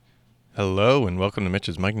Hello and welcome to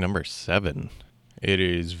Mitch's Mic number 7. It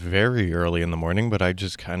is very early in the morning, but I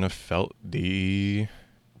just kind of felt the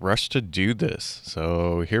rush to do this.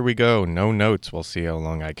 So here we go. No notes. We'll see how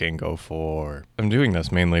long I can go for. I'm doing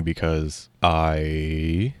this mainly because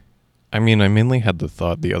I mainly had the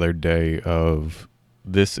thought the other day of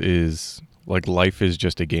this is like life is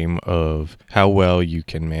just a game of how well you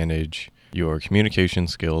can manage your communication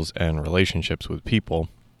skills and relationships with people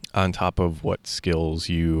on top of what skills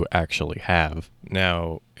you actually have.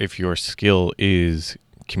 Now, if your skill is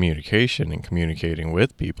communication and communicating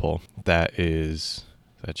with people, that's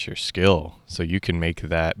your skill. So you can make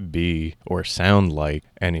that be or sound like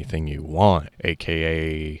anything you want,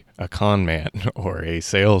 aka a con man or a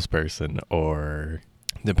salesperson, or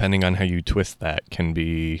depending on how you twist that, can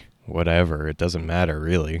be whatever. It doesn't matter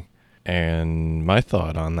really. And my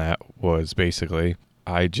thought on that was basically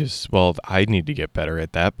I need to get better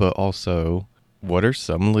at that, but also what are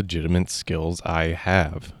some legitimate skills I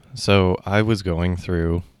have? So I was going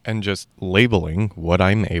through and just labeling what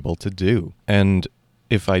I'm able to do. And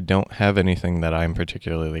if I don't have anything that I'm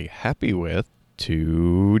particularly happy with,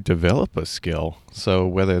 to develop a skill. So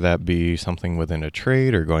whether that be something within a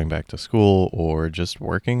trade or going back to school or just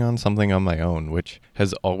working on something on my own, which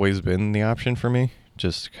has always been the option for me,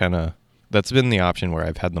 that's been the option where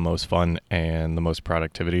I've had the most fun and the most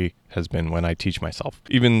productivity has been when I teach myself.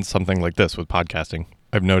 Even something like this with podcasting,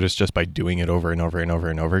 I've noticed just by doing it over and over and over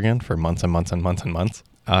and over again for months and months and months and months,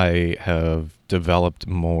 I have developed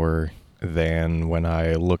more than when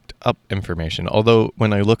I looked up information. Although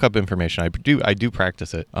when I look up information, I do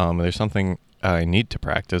practice it. There's something I need to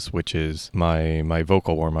practice, which is my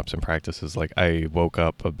vocal warm-ups and practices. Like I woke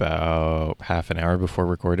up about half an hour before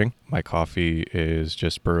recording. My coffee is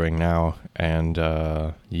just brewing now, and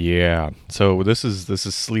yeah. So this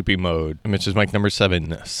is sleepy mode. Mitch's Mic number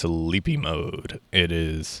 7, sleepy mode. It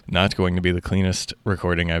is not going to be the cleanest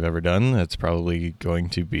recording I've ever done. It's probably going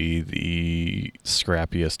to be the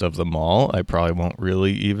scrappiest of them all. I probably won't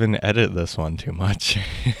really even edit this one too much,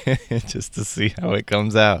 just to see how it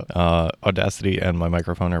comes out. Audacity and my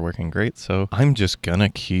microphone are working great, so I'm just gonna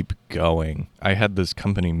keep going. I had this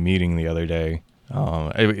company meeting the other day.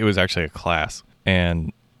 It was actually a class,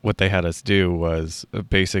 and what they had us do was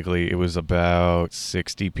basically it was about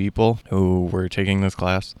 60 people who were taking this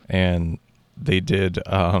class, and they did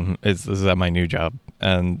this is at my new job,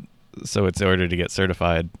 and so it's in order to get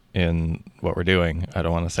certified in what we're doing. I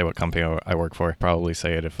don't want to say what company I work for. Probably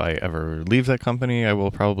say it if I ever leave that company. I will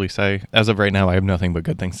probably say, as of right now, I have nothing but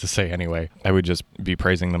good things to say anyway. I would just be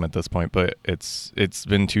praising them at this point, but it's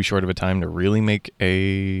been too short of a time to really make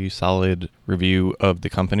a solid review of the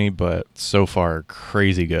company, but so far,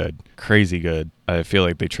 crazy good. I feel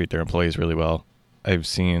like they treat their employees really well. I've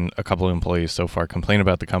seen a couple of employees so far complain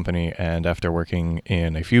about the company, and after working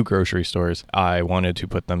in a few grocery stores, I wanted to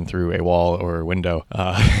put them through a wall or a window.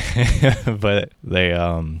 But they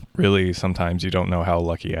really, sometimes you don't know how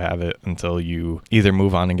lucky you have it until you either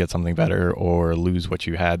move on and get something better or lose what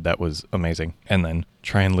you had that was amazing and then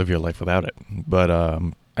try and live your life without it. But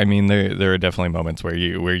there are definitely moments where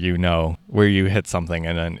you hit something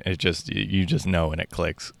and then you just know and it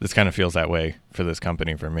clicks. This kind of feels that way for this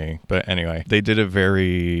company for me. But anyway, they did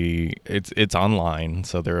it's online,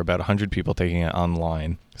 so there were about 100 people taking it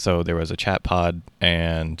online. So there was a chat pod,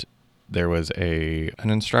 and there was an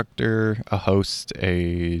instructor, a host,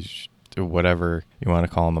 whatever you want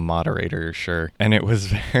to call him, a moderator, sure. And it was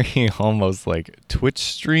very almost like Twitch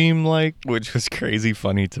stream like, which was crazy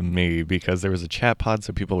funny to me because there was a chat pod,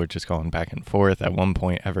 so people were just going back and forth. At one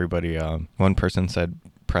point, everybody, one person said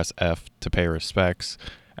press F to pay respects,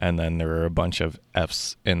 and then there were a bunch of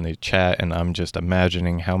Fs in the chat, and I'm just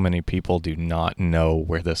imagining how many people do not know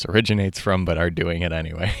where this originates from but are doing it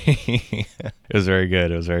anyway. It was very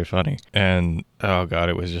good. It was very funny. And oh god,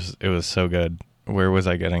 it was so good. Where was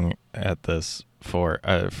I getting at this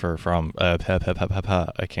from? I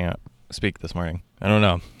can't speak this morning. I don't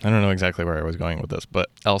know exactly where I was going with this, but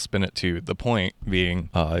I'll spin it to the point being,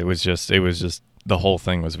 it was just the whole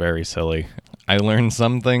thing was very silly. I learned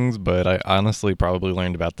some things, but I honestly probably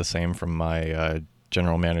learned about the same from my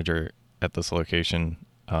general manager at this location.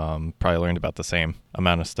 Probably learned about the same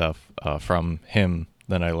amount of stuff from him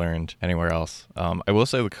than I learned anywhere else. I will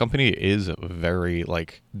say the company is very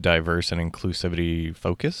diverse and inclusivity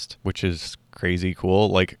focused, which is crazy cool.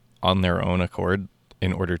 Like on their own accord,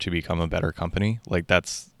 in order to become a better company,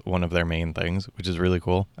 that's one of their main things, which is really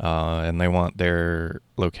cool. And they want their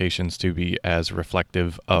locations to be as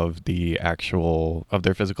reflective of of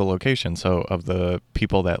their physical location. So of the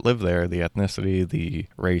people that live there, the ethnicity, the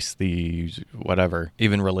race, the whatever,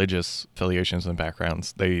 even religious affiliations and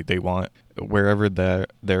backgrounds, they want wherever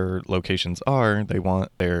their locations are, they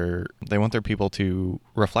want their people to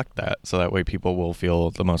reflect that, so that way people will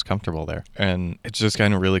feel the most comfortable there. And it's just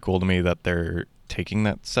kind of really cool to me that they're taking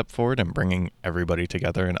that step forward and bringing everybody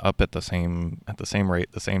together and up at the same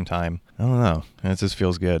rate, the same time. I don't know. It just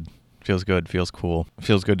feels good. Feels good. Feels cool.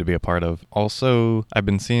 Feels good to be a part of. Also, I've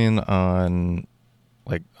been seeing on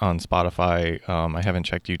Spotify, I haven't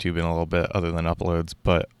checked YouTube in a little bit other than uploads,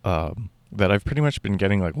 but that I've pretty much been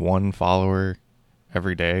getting like one follower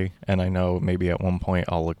every day. And I know maybe at one point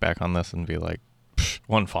I'll look back on this and be like,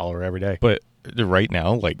 one follower every day. But right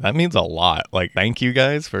now, like, that means a lot. Like, thank you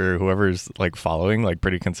guys for whoever's like following like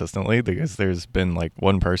pretty consistently, because there's been like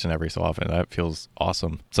one person every so often. That feels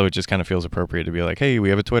awesome. So it just kind of feels appropriate to be like, hey, we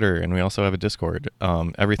have a Twitter and we also have a Discord.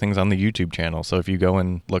 Everything's on the YouTube channel. So if you go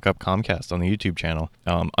and look up Comcast on the YouTube channel,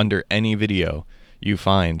 under any video you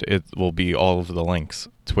find, it will be all of the links.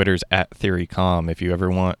 Twitter's @TheoryCom. If you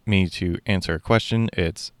ever want me to answer a question,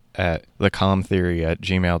 it's at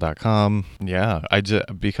thecomtheory@gmail.com. Yeah,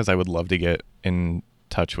 because I would love to get in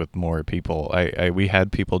touch with more people. We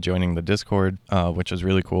had people joining the Discord, which was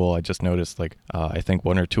really cool. I just noticed I think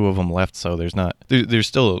one or two of them left, so there's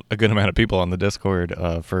still a good amount of people on the Discord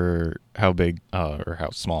for how big or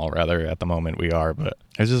how small rather at the moment we are, but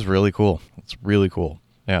it's just really cool. It's really cool.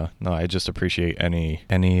 Yeah, no, I just appreciate any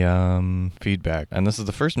feedback. And this is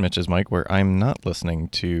the first Mitch's Mic where I'm not listening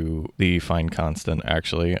to The Fine Constant,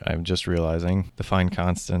 actually. I'm just realizing The Fine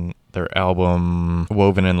Constant, their album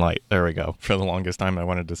Woven in Light. There we go. For the longest time, I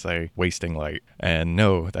wanted to say Wasting Light. And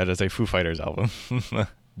no, that is a Foo Fighters album.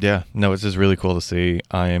 Yeah, no, it's just really cool to see.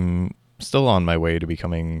 I'm still on my way to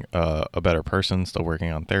becoming a better person, still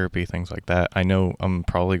working on therapy, things like that. I know I'm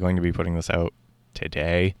probably going to be putting this out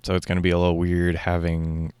today, so it's going to be a little weird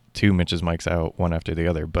having two Mitch's Mics out one after the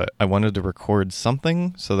other, but I wanted to record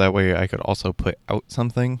something so that way I could also put out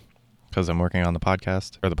something, because I'm working on the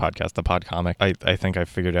podcomic. I think I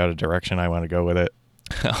figured out a direction I want to go with it.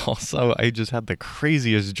 Also, I just had the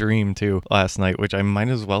craziest dream too last night, which I might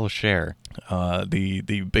as well share. The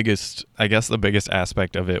biggest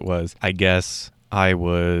aspect of it was,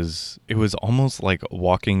 it was almost like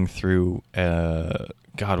walking through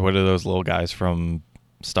God, what are those little guys from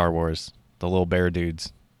Star Wars? The little bear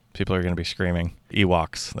dudes. People are going to be screaming.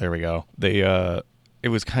 Ewoks. There we go. It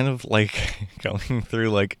was kind of like going through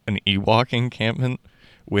like an Ewok encampment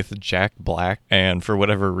with Jack Black, and for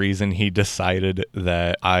whatever reason he decided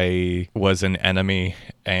that I was an enemy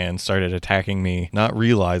and started attacking me, not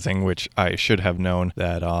realizing, which I should have known,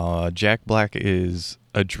 that Jack Black is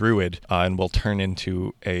a druid and will turn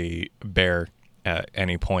into a bear at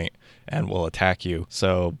any point and will attack you.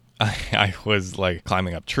 So I was like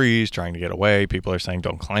climbing up trees, trying to get away. People are saying,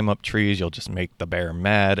 don't climb up trees, you'll just make the bear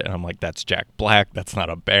mad. And I'm like, that's Jack Black, that's not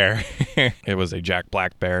a bear. It was a Jack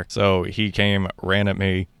Black bear. So he came, ran at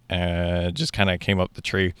me, and just kind of came up the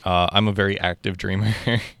tree. I'm a very active dreamer,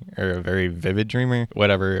 or a very vivid dreamer,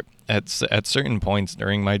 whatever. At certain points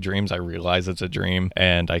during my dreams, I realize it's a dream,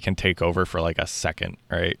 and I can take over for like a second,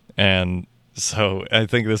 right? And so I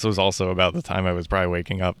think this was also about the time I was probably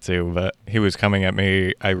waking up too, but he was coming at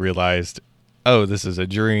me. I realized, oh, this is a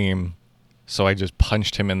dream. So I just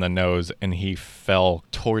punched him in the nose, and he fell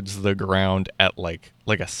towards the ground at like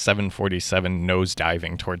a 747 nose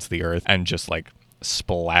diving towards the earth, and just like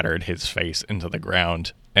splattered his face into the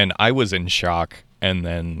ground. And I was in shock, and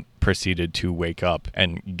then proceeded to wake up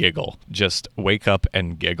and giggle. Just wake up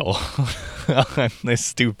and giggle on the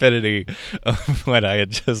stupidity of what I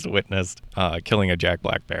had just witnessed, killing a Jack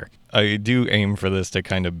Black bear. I do aim for this to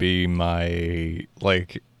kind of be my,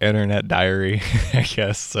 like, internet diary, I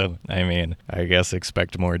guess. So, I mean, I guess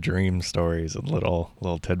expect more dream stories and little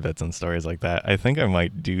tidbits and stories like that. I think I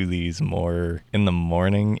might do these more in the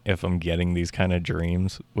morning if I'm getting these kind of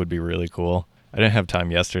dreams. Would be really cool. I didn't have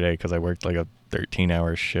time yesterday because I worked like a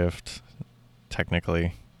 13-hour shift,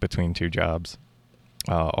 technically, between two jobs,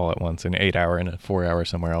 all at once, an 8-hour and a 4-hour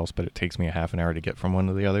somewhere else, but it takes me a half an hour to get from one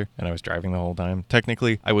to the other, and I was driving the whole time.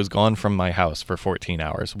 Technically, I was gone from my house for 14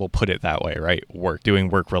 hours. We'll put it that way, right? Doing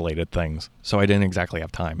work-related things. So I didn't exactly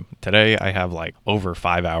have time. Today, I have like over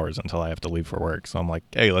 5 hours until I have to leave for work, so I'm like,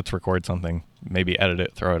 hey, let's record something. Maybe edit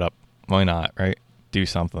it, throw it up. Why not, right? Do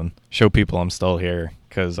something. Show people I'm still here,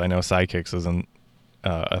 because I know Sidekicks isn't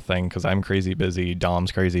a thing, because I'm crazy busy,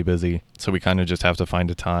 Dom's crazy busy, so we kind of just have to find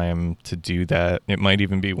a time to do that. It might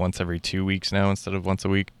even be once every 2 weeks now instead of once a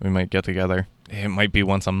week. We might get together. It might be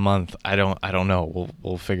once a month. I don't know.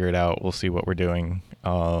 We'll figure it out. We'll see what we're doing.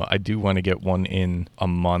 I do want to get one in a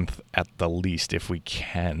month at the least if we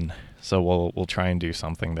can, so we'll try and do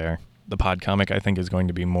something there. the Podcomic, I think, is going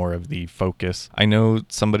to be more of the focus. I know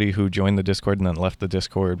somebody who joined the Discord and then left the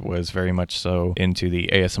Discord was very much so into the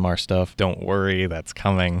ASMR stuff. Don't worry, that's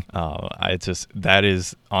coming. That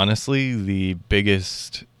is honestly the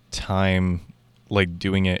biggest time, like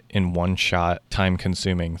doing it in one shot, time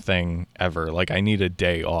consuming thing ever. Like I need a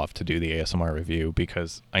day off to do the ASMR review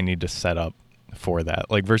because I need to set up for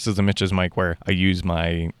that. Like versus the Mitch's mic where I use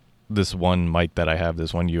this one mic that I have,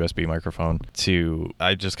 this one USB microphone,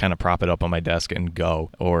 I just kind of prop it up on my desk and go,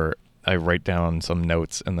 or I write down some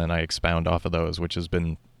notes and then I expound off of those, which has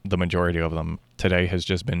been the majority of them. Today has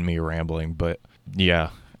just been me rambling, but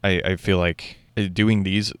yeah, I feel like doing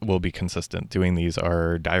these will be consistent. Doing these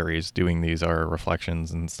are diaries, doing these are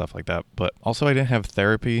reflections and stuff like that. But also I didn't have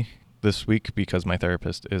therapy this week because my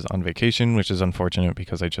therapist is on vacation, which is unfortunate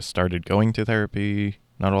because I just started going to therapy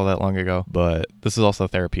not all that long ago, but this is also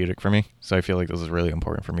therapeutic for me. So I feel like this is really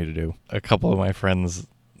important for me to do. A couple of my friends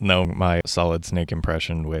know my Solid Snake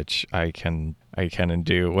impression, which I can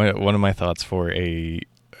do. One of my thoughts for a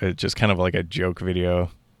just kind of like a joke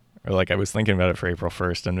video, or like I was thinking about it for April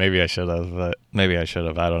 1st, and maybe I should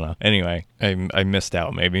have, I don't know. Anyway, I missed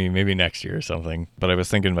out, maybe next year or something, but I was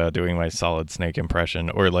thinking about doing my Solid Snake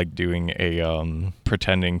impression, or like doing a,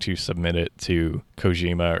 pretending to submit it to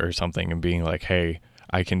Kojima or something and being like, hey,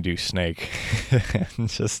 I can do Snake, and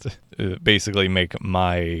just basically make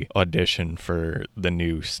my audition for the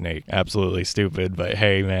new Snake. Absolutely stupid, but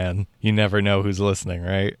hey man, you never know who's listening,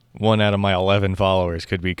 right? 1 out of my 11 followers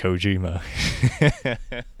could be Kojima.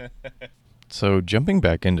 So jumping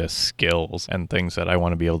back into skills and things that I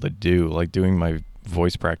want to be able to do, like doing my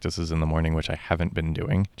voice practices in the morning, which I haven't been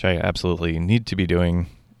doing, which I absolutely need to be doing,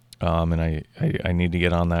 and I need to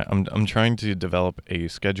get on that. I'm trying to develop a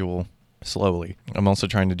schedule slowly. I'm also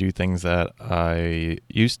trying to do things that I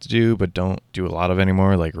used to do but don't do a lot of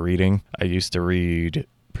anymore, like reading. I used to read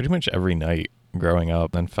pretty much every night growing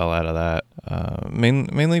up, then fell out of that,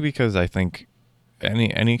 mainly because I think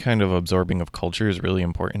any kind of absorbing of culture is really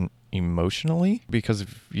important emotionally, because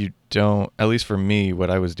if you don't, at least for me,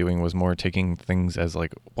 what I was doing was more taking things as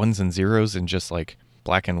like ones and zeros and just like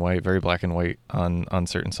black and white, very black and white on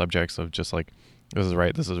certain subjects of just like, this is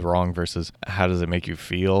right, this is wrong, versus how does it make you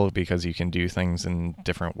feel, because you can do things in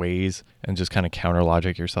different ways and just kind of counter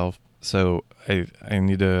logic yourself. So I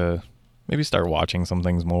need to maybe start watching some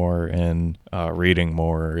things more and reading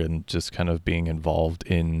more and just kind of being involved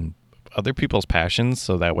in other people's passions,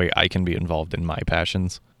 so that way I can be involved in my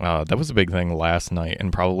passions. That was a big thing last night,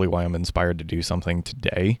 and probably why I'm inspired to do something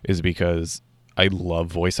today is because I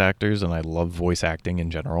love voice actors and I love voice acting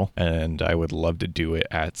in general, and I would love to do it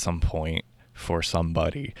at some point for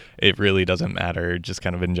somebody. It really doesn't matter, just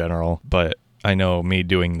kind of in general. But I know me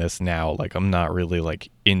doing this now, like I'm not really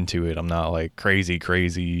like into it. I'm not like crazy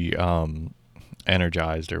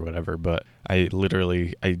energized or whatever, but I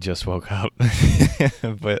just woke up.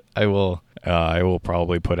 But I will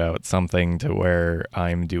probably put out something to where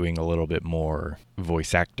I'm doing a little bit more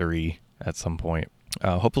voice actory at some point.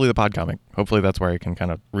 Hopefully the Podcomic. Hopefully that's where I can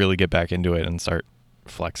kind of really get back into it and start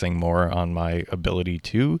flexing more on my ability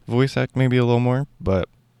to voice act maybe a little more. But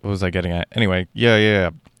what was I getting at? Anyway,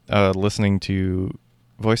 listening to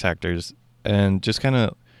voice actors and just kind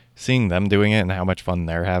of seeing them doing it and how much fun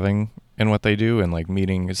they're having in what they do, and like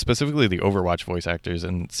meeting specifically the Overwatch voice actors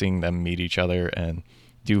and seeing them meet each other and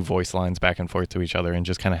do voice lines back and forth to each other and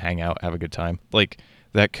just kind of hang out, have a good time. Like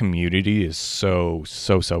that community is so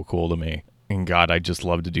cool to me. And God, I'd just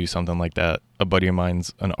love to do something like that. A buddy of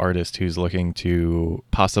mine's an artist who's looking to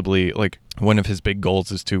possibly, like, one of his big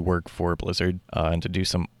goals is to work for Blizzard and to do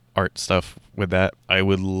some art stuff with that. I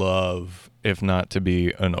would love, if not to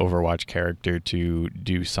be an Overwatch character, to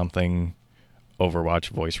do something Overwatch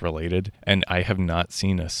voice related. And I have not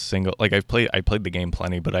seen a single, like I played the game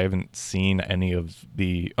plenty, but I haven't seen any of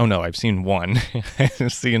the, oh no, I've seen one.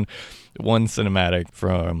 I've seen one cinematic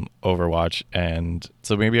from Overwatch, and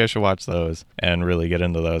so maybe I should watch those and really get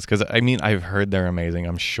into those, because I mean, I've heard they're amazing.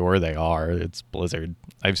 I'm sure they are. It's Blizzard.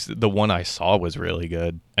 The one I saw was really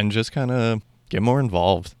good, and just kind of get more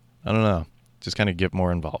involved. I don't know, just kind of get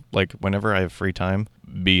more involved. Like whenever I have free time,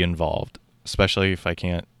 be involved, especially if I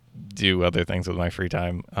can't do other things with my free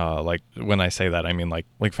time. Like when I say that, I mean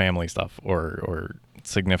like family stuff or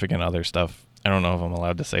significant other stuff. I don't know if I'm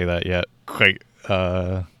allowed to say that yet.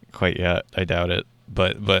 Quite yet. I doubt it.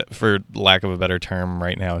 But for lack of a better term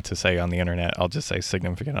right now to say on the internet, I'll just say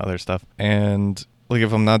significant other stuff. And like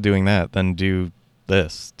if I'm not doing that, then do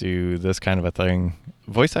this kind of a thing.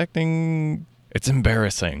 Voice acting, it's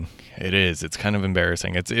embarrassing. It is. It's kind of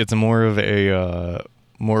embarrassing. It's more of a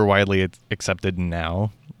more widely accepted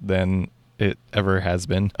now than it ever has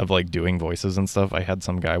been of like doing voices and stuff. I had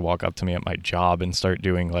some guy walk up to me at my job and start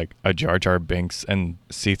doing like a Jar Jar Binks and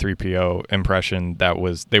C-3PO impression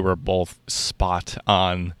they were both spot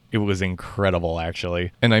on. It was incredible,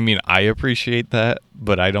 actually. And I mean, I appreciate that,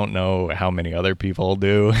 but I don't know how many other people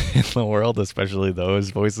do in the world, especially those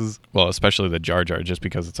voices. Well, especially the Jar Jar, just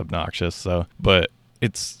because it's obnoxious. So, but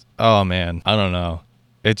it's, oh man, I don't know.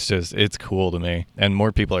 It's cool to me. And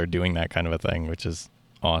more people are doing that kind of a thing, which is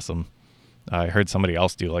awesome. I heard somebody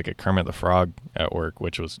else do like a Kermit the Frog at work,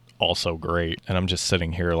 which was also great. And I'm just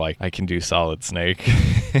sitting here like, I can do Solid Snake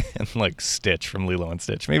and like Stitch from Lilo and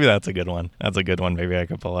Stitch. Maybe that's a good one. That's a good one. Maybe I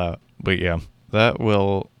could pull out. But yeah, that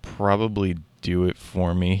will probably do it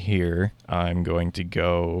for me here. I'm going to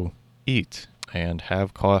go eat and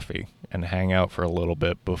have coffee and hang out for a little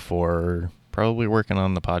bit before probably working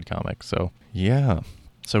on the podcomic. So yeah.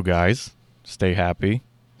 So guys, stay happy,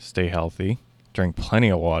 stay healthy, drink plenty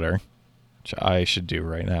of water, which I should do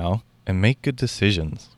right now, and make good decisions.